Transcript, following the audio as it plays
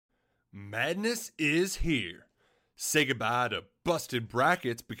Madness is here. Say goodbye to busted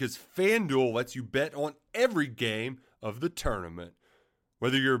brackets because FanDuel lets you bet on every game of the tournament.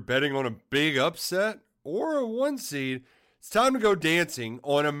 Whether you're betting on a big upset or a one seed, it's time to go dancing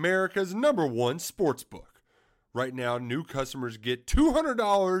on America's #1 sportsbook. Right now, new customers get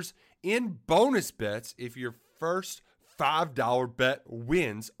 $200 in bonus bets if your first $5 bet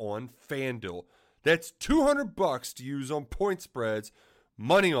wins on FanDuel. That's $200 to use on point spreads,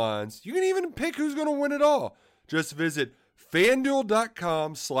 money lines. You can even pick who's going to win it all. Just visit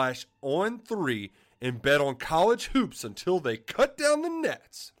FanDuel.com/on3 and bet on college hoops until they cut down the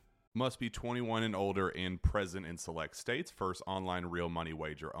nets. Must be 21 and older and present in select states. First online real money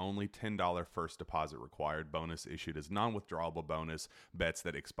wager only. $10 first deposit required. Bonus issued as non-withdrawable bonus. Bets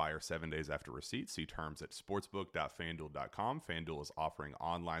that expire 7 days after receipt. See terms at sportsbook.fanduel.com. FanDuel is offering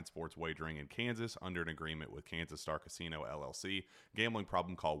online sports wagering in Kansas under an agreement with Kansas Star Casino, LLC. Gambling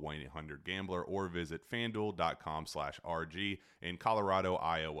problem? Call 1-800-GAMBLER or visit fanduel.com/RG in Colorado,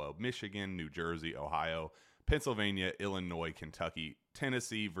 Iowa, Michigan, New Jersey, Ohio, Pennsylvania, Illinois, Kentucky,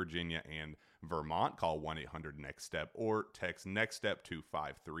 Tennessee, Virginia, and Vermont. Call 1-800-NEXT-STEP or text NEXT-STEP to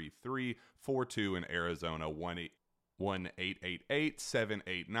 53342 in Arizona,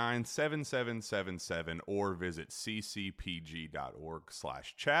 1-888-789-7777 or visit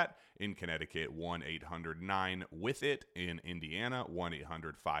ccpg.org/chat. In Connecticut, 1-800-9-WITH-IT. In Indiana,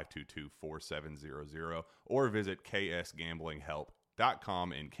 1-800-522-4700 or visit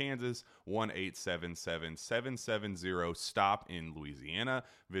ksgamblinghelp.com. In Kansas, 1-877-770-STOP in Louisiana.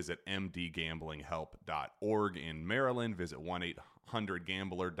 Visit mdgamblinghelp.org in Maryland. Visit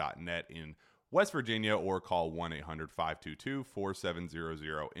 1-800-gambler.net in West Virginia or call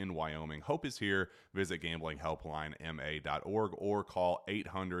 1-800-522-4700 in Wyoming. Hope is here. Visit gamblinghelplinema.org or call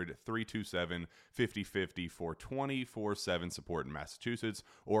 800-327-5050 for 24/7 support in Massachusetts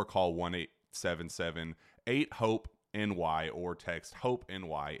or call 1-877-8-HOPE NY or text HOPE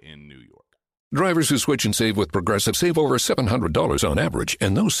NY in New York. Drivers who switch and save with Progressive save over $700 on average,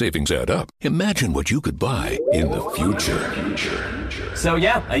 and those savings add up. Imagine what you could buy in the future. So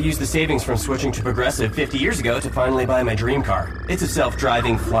yeah, I used the savings from switching to Progressive 50 years ago to finally buy my dream car. It's a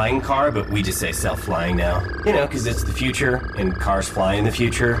self-driving flying car, but we just say self-flying now. You know, because it's the future, and cars fly in the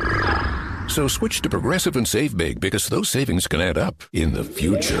future. So switch to Progressive and save big because those savings can add up in the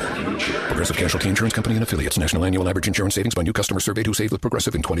future. Progressive Casualty Insurance Company and Affiliates. National annual average insurance savings by new customer surveyed who saved with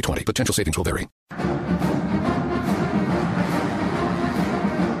Progressive in 2020. Potential savings will vary.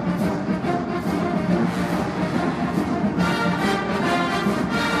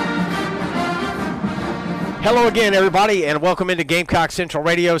 Hello again, everybody, and welcome into Gamecock Central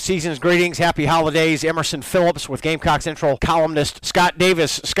Radio. Season's greetings. Happy holidays. Emerson Phillips with Gamecock Central columnist Scott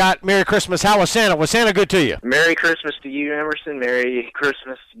Davis. Scott, Merry Christmas. How was Santa? Was Santa good to you? Merry Christmas to you, Emerson. Merry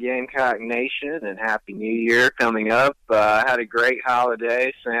Christmas to Gamecock Nation, and Happy New Year coming up. I had a great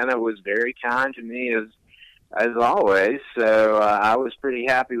holiday. Santa was very kind to me as always, so I was pretty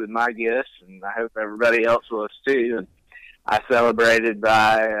happy with my gifts, and I hope everybody else was too. And I celebrated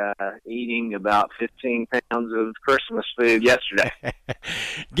by eating about 15 pounds of Christmas food yesterday.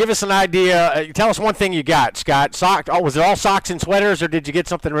 Give us an idea. Tell us one thing you got, Scott. Was it all socks and sweaters, or did you get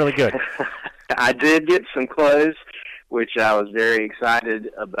something really good? I did get some clothes, which I was very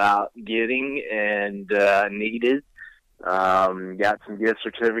excited about getting and needed. Got some gift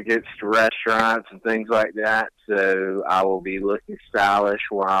certificates to restaurants and things like that, so I will be looking stylish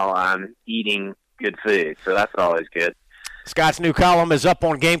while I'm eating good food, so that's always good. Scott's new column is up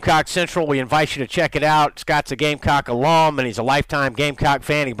on Gamecock Central. We invite you to check it out. Scott's a Gamecock alum, and he's a lifetime Gamecock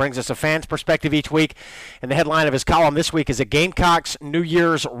fan. He brings us a fan's perspective each week, and the headline of his column this week is a Gamecocks New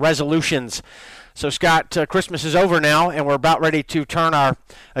Year's Resolutions. So, Scott, Christmas is over now, and we're about ready to turn our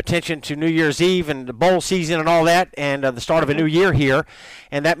attention to New Year's Eve and the bowl season and all that, and the start of a new year here.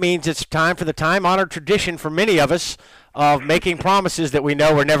 And that means it's time for the time-honored tradition for many of us of making promises that we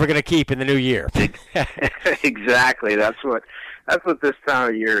know we're never going to keep in the new year. Exactly. That's what this time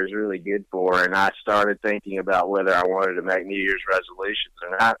of year is really good for. And I started thinking about whether I wanted to make New Year's resolutions or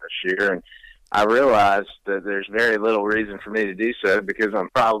not this year. And I realized that there's very little reason for me to do so because I'm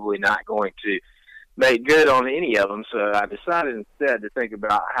probably not going to make good on any of them. So I decided instead to think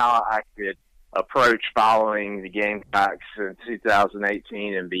about how I could approach following the Gamecocks in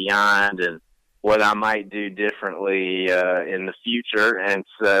 2018 and beyond, and what I might do differently in the future. And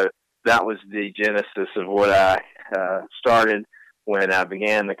so that was the genesis of what I started when I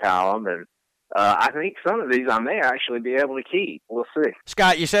began the column. And I think some of these I may actually be able to keep. We'll see.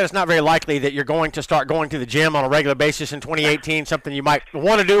 Scott, you said it's not very likely that you're going to start going to the gym on a regular basis in 2018, something you might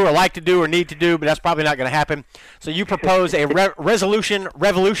want to do or like to do or need to do, but that's probably not going to happen. So you propose a revolution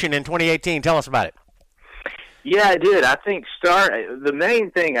in 2018. Tell us about it. Yeah, I did. I think the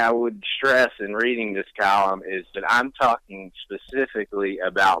main thing I would stress in reading this column is that I'm talking specifically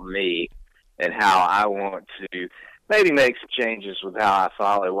about me and how I want to maybe make some changes with how I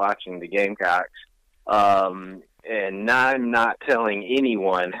follow watching the Gamecocks. And I'm not telling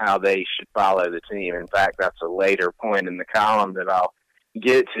anyone how they should follow the team. In fact, that's a later point in the column that I'll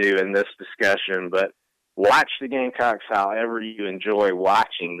get to in this discussion. But watch the Gamecocks however you enjoy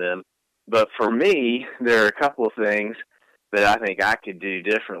watching them. But for me, there are a couple of things that I think I could do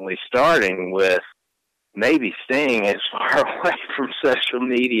differently, starting with maybe staying as far away from social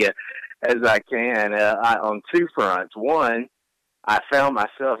media as I can on two fronts. One, I found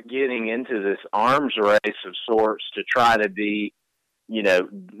myself getting into this arms race of sorts to try to be,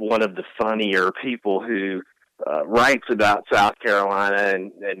 one of the funnier people who writes about South Carolina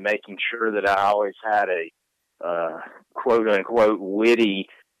and making sure that I always had a quote-unquote witty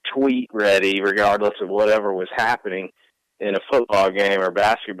tweet ready regardless of whatever was happening in a football game or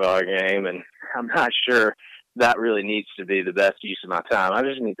basketball game. And I'm not sure that really needs to be the best use of my time. I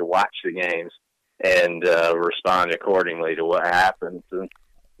just need to watch the games and respond accordingly to what happens. And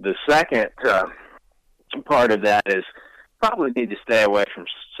the second part of that is probably need to stay away from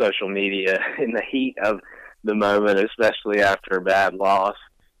social media in the heat of the moment, especially after a bad loss.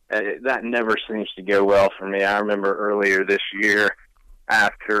 That never seems to go well for me. I remember earlier this year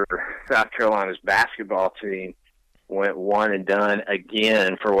after South Carolina's basketball team went one and done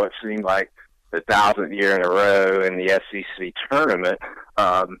again for what seemed like the 1,000th year in a row in the SEC tournament,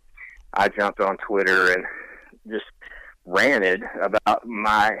 I jumped on Twitter and just ranted about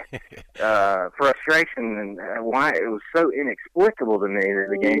my frustration and why it was so inexplicable to me that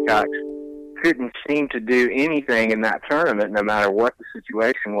the Gamecocks couldn't seem to do anything in that tournament, no matter what the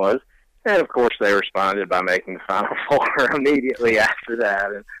situation was. And, of course, they responded by making the Final Four immediately after that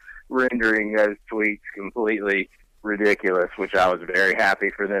and rendering those tweets completely ridiculous, which I was very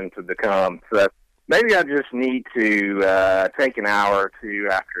happy for them to become. So maybe I just need to take an hour or two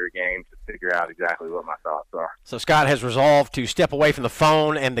after a game to figure out exactly what my thoughts are. So Scott has resolved to step away from the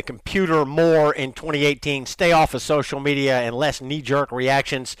phone and the computer more in 2018, stay off of social media and less knee-jerk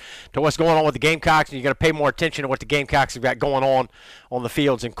reactions to what's going on with the Gamecocks, and you're going to pay more attention to what the Gamecocks have got going on the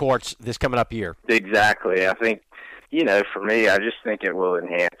fields and courts this coming up year. Exactly. I think, for me, I just think it will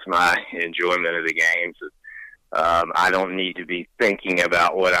enhance my enjoyment of the games. I don't need to be thinking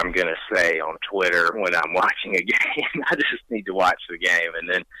about what I'm going to say on Twitter when I'm watching a game. I just need to watch the game, and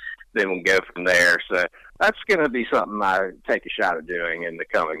then we'll go from there. So that's going to be something I take a shot at doing in the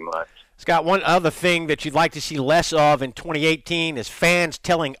coming months. Scott, one other thing that you'd like to see less of in 2018 is fans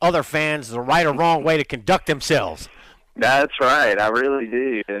telling other fans the right or wrong way to conduct themselves. That's right. I really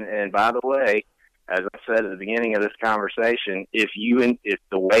do. And by the way, as I said at the beginning of this conversation, if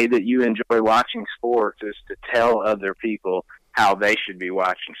the way that you enjoy watching sports is to tell other people how they should be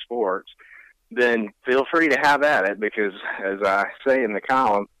watching sports, then feel free to have at it, because as I say in the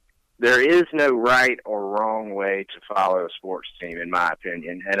column, there is no right or wrong way to follow a sports team, in my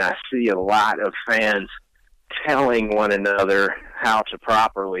opinion. And I see a lot of fans telling one another how to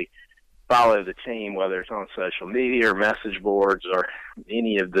properly follow the team, whether it's on social media or message boards or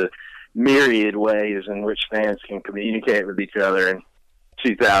any of the myriad ways in which fans can communicate with each other in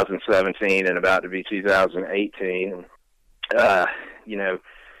 2017 and about to be 2018.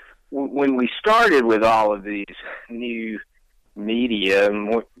 When we started with all of these new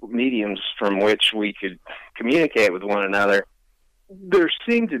mediums from which we could communicate with one another, there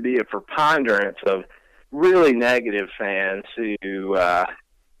seemed to be a preponderance of really negative fans who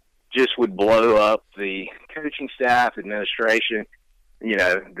just would blow up the coaching staff, administration,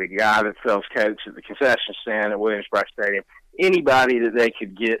 the guy that sells Cokes at the concession stand at Williams-Brice Stadium, anybody that they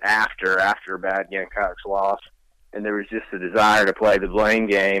could get after a bad Gamecocks loss. And there was just a desire to play the blame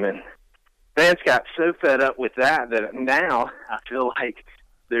game. And fans got so fed up with that now I feel like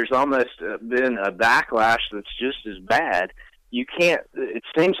there's almost been a backlash that's just as bad. You can't, it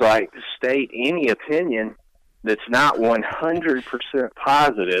seems like, state any opinion that's not 100%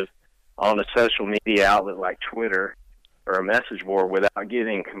 positive on a social media outlet like Twitter or a message board without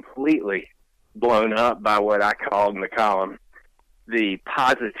getting completely blown up by what I called in the column the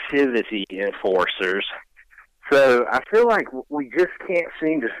positivity enforcers. So I feel like we just can't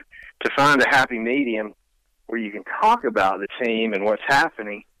seem to find a happy medium where you can talk about the team and what's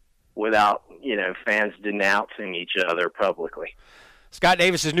happening without, fans denouncing each other publicly. Scott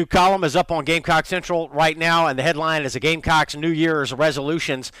Davis's new column is up on Gamecock Central right now, and the headline is the Gamecocks' New Year's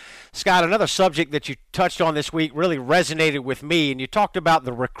resolutions. Scott, another subject that you touched on this week really resonated with me, and you talked about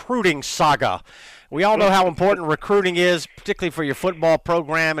the recruiting saga. We all know how important recruiting is, particularly for your football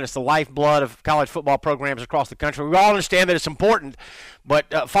program, and it's the lifeblood of college football programs across the country. We all understand that it's important,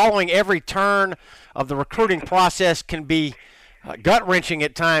 but following every turn of the recruiting process can be gut-wrenching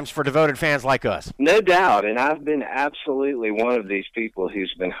at times for devoted fans like us. No doubt, and I've been absolutely one of these people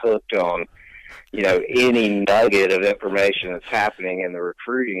who's been hooked on, any nugget of information that's happening in the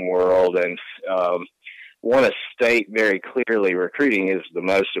recruiting world, and want to state very clearly recruiting is the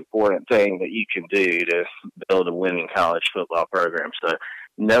most important thing that you can do to build a winning college football program. So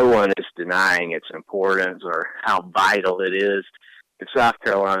no one is denying its importance or how vital it is. If South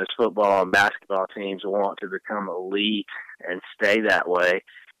Carolina's football and basketball teams want to become elite and stay that way,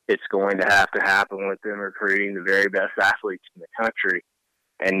 it's going to have to happen with them recruiting the very best athletes in the country,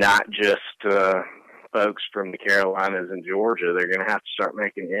 and not just folks from the Carolinas and Georgia. They're going to have to start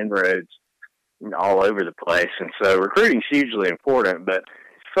making inroads all over the place. And so recruiting is hugely important, but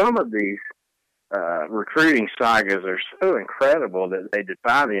some of these recruiting sagas are so incredible that they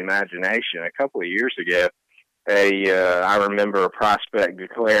defy the imagination. A couple of years ago, I remember a prospect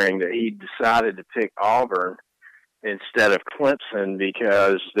declaring that he decided to pick Auburn instead of Clemson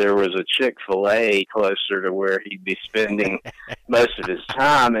because there was a Chick-fil-A closer to where he'd be spending most of his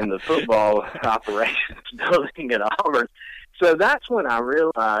time in the football operations building at Auburn. So that's when I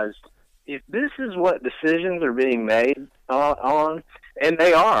realized, if this is what decisions are being made on, and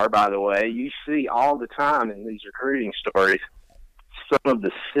they are, by the way, you see all the time in these recruiting stories, some of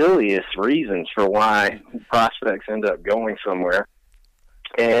the silliest reasons for why prospects end up going somewhere.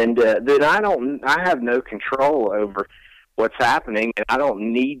 And then I have no control over what's happening, and I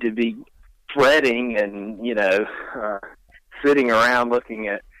don't need to be fretting and, sitting around looking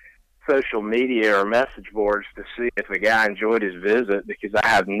at social media or message boards to see if a guy enjoyed his visit, because I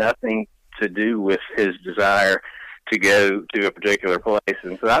have nothing to do with his desire to go to a particular place,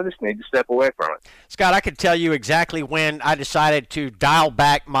 and so I just need to step away from it. Scott, I could tell you exactly when I decided to dial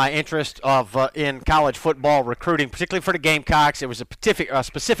back my interest in college football recruiting, particularly for the Gamecocks. It was a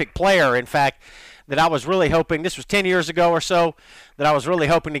specific player, in fact, that I was really hoping, this was 10 years ago or so, that I was really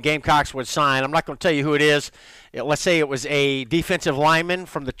hoping the Gamecocks would sign. I'm not going to tell you who it is. Let's say it was a defensive lineman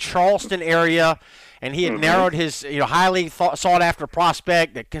from the Charleston area, and he had narrowed his highly sought-after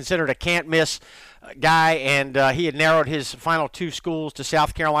prospect, that considered a can't-miss guy, and he had narrowed his final two schools to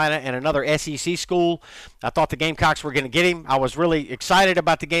South Carolina and another SEC school. I thought the Gamecocks were going to get him. I was really excited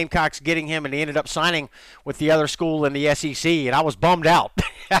about the Gamecocks getting him, and he ended up signing with the other school in the SEC, and I was bummed out.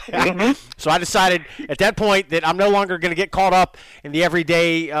 So I decided at that point that I'm no longer going to get caught up in the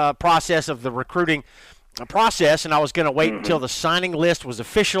everyday process of the recruiting process, and I was going to wait until the signing list was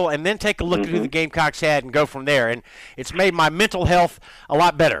official and then take a look at who the Gamecocks had and go from there. And it's made my mental health a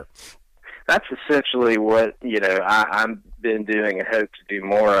lot better. That's essentially what, I've been doing and hope to do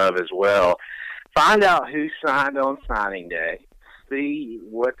more of as well. Find out who signed on signing day, see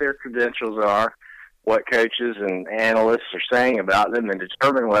what their credentials are, what coaches and analysts are saying about them, and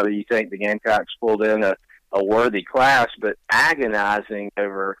determine whether you think the Gamecocks pulled in a worthy class. But agonizing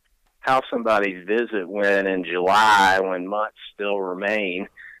over how somebody's visit went in July, when months still remain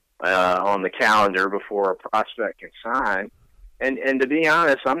on the calendar before a prospect can sign. And to be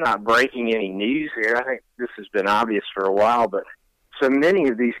honest, I'm not breaking any news here. I think this has been obvious for a while, but so many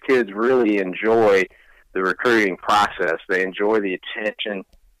of these kids really enjoy the recruiting process. They enjoy the attention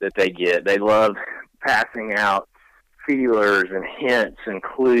that they get. They love passing out feelers and hints and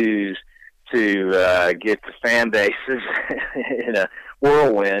clues to get the fan bases in a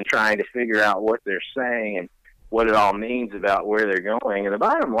whirlwind, trying to figure out what they're saying and what it all means about where they're going. And the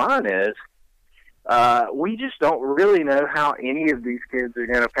bottom line is, we just don't really know how any of these kids are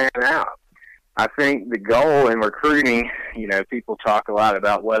going to pan out. I think the goal in recruiting, people talk a lot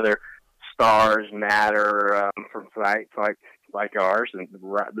about whether stars matter from sites like ours and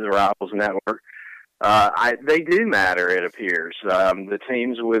the Rivals Network. They do matter, it appears. The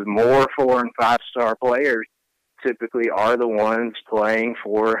teams with more 4- and 5-star players typically are the ones playing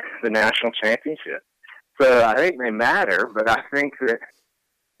for the national championship. So I think they matter, but I think that,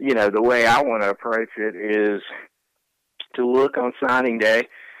 the way I want to approach it is to look on signing day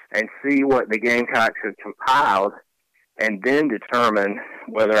and see what the Gamecocks have compiled, and then determine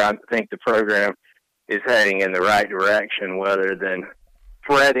whether I think the program is heading in the right direction, rather than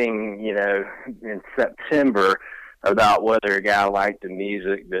fretting, in September about whether a guy liked the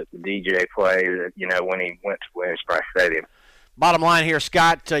music that the DJ played, when he went to Williams-Brice Stadium. Bottom line here,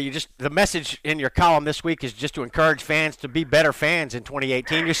 Scott, the message in your column this week is just to encourage fans to be better fans in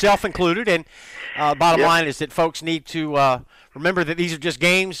 2018, yourself included. And bottom line is that folks need to remember that these are just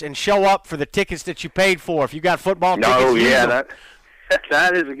games and show up for the tickets that you paid for. If you got football tickets,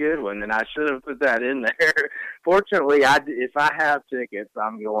 that is a good one, and I should have put that in there. Fortunately, if I have tickets,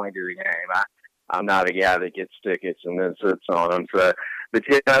 I'm going to the game. I'm not a guy that gets tickets and then sits on them. So, but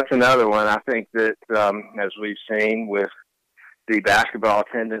yeah, that's another one. I think that as we've seen with the basketball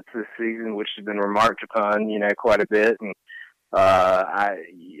attendance this season, which has been remarked upon, quite a bit. And I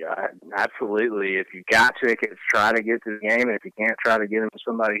absolutely, if you got tickets, try to get to the game. And if you can't, try to get them to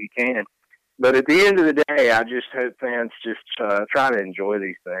somebody who can. But at the end of the day, I just hope fans just try to enjoy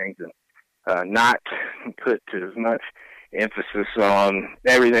these things and not put as much emphasis on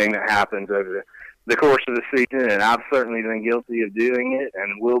everything that happens over the course of the season. And I've certainly been guilty of doing it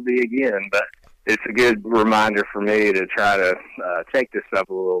and will be again. But it's a good reminder for me to try to take this stuff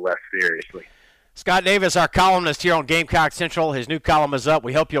a little less seriously. Scott Davis, our columnist here on Gamecock Central. His new column is up.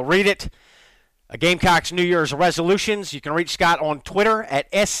 We hope you'll read it. Gamecock's New Year's resolutions. You can reach Scott on Twitter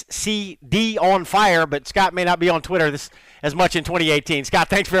at SCDOnFire, but Scott may not be on Twitter as much in 2018. Scott,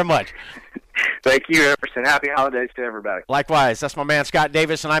 thanks very much. Thank you, Emerson. Happy holidays to everybody. Likewise. That's my man, Scott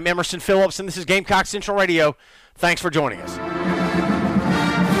Davis, and I'm Emerson Phillips, and this is Gamecock Central Radio. Thanks for joining us.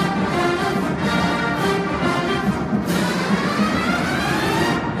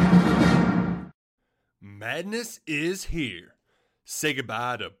 Madness is here. Say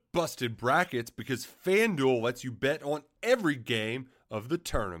goodbye to busted brackets because FanDuel lets you bet on every game of the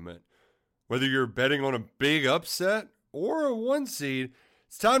tournament. Whether you're betting on a big upset or a one seed,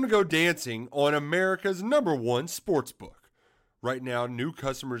 it's time to go dancing on America's #1 sportsbook. Right now, new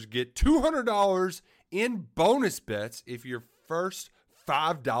customers get $200 in bonus bets if your first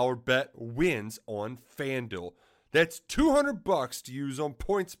 $5 bet wins on FanDuel. That's $200 to use on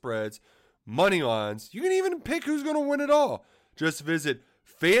point spreads, money lines. You can even pick who's going to win it all. Just visit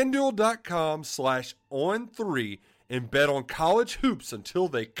FanDuel.com/on3 and bet on college hoops until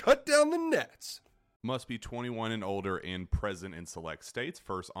they cut down the nets. Must be 21 and older and present in select states.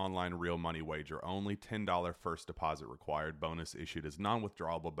 First online real money wager only. $10 first deposit required. Bonus issued as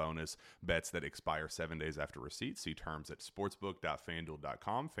non-withdrawable bonus. Bets that expire 7 days after receipt. See terms at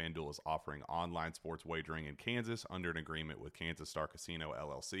sportsbook.fanduel.com. FanDuel is offering online sports wagering in Kansas under an agreement with Kansas Star Casino,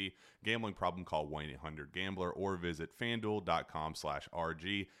 LLC. Gambling problem? Call 1-800-GAMBLER or visit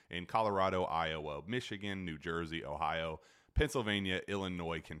fanduel.com/RG in Colorado, Iowa, Michigan, New Jersey, Ohio, Pennsylvania,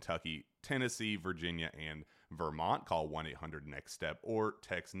 Illinois, Kentucky, Tennessee, Virginia, and Vermont. Call 1-800-NEXT-STEP or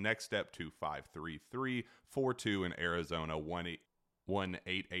text NEXT-STEP to 53342 in Arizona,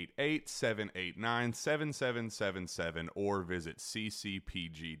 1-888-789-7777 or visit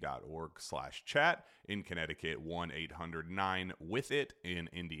ccpg.org/chat. In Connecticut, 1-800-9-WITH-IT. In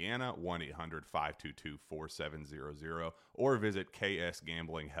Indiana, 1-800-522-4700 or visit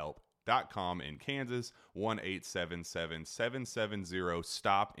ksgamblinghelp.com. In Kansas,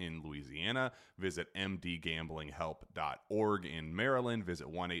 1-877-770-STOP in Louisiana. Visit mdgamblinghelp.org in Maryland. Visit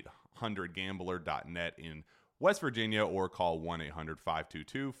 1-800-gambler.net in West Virginia or call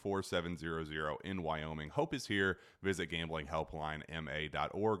 1-800-522-4700 in Wyoming. Hope is here. Visit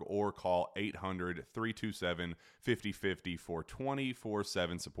gamblinghelplinema.org or call 800-327-5050 for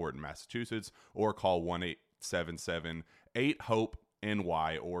 24/7 support in Massachusetts or call 1-877-8-HOPE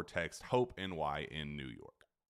NY or text HOPE NY in New York.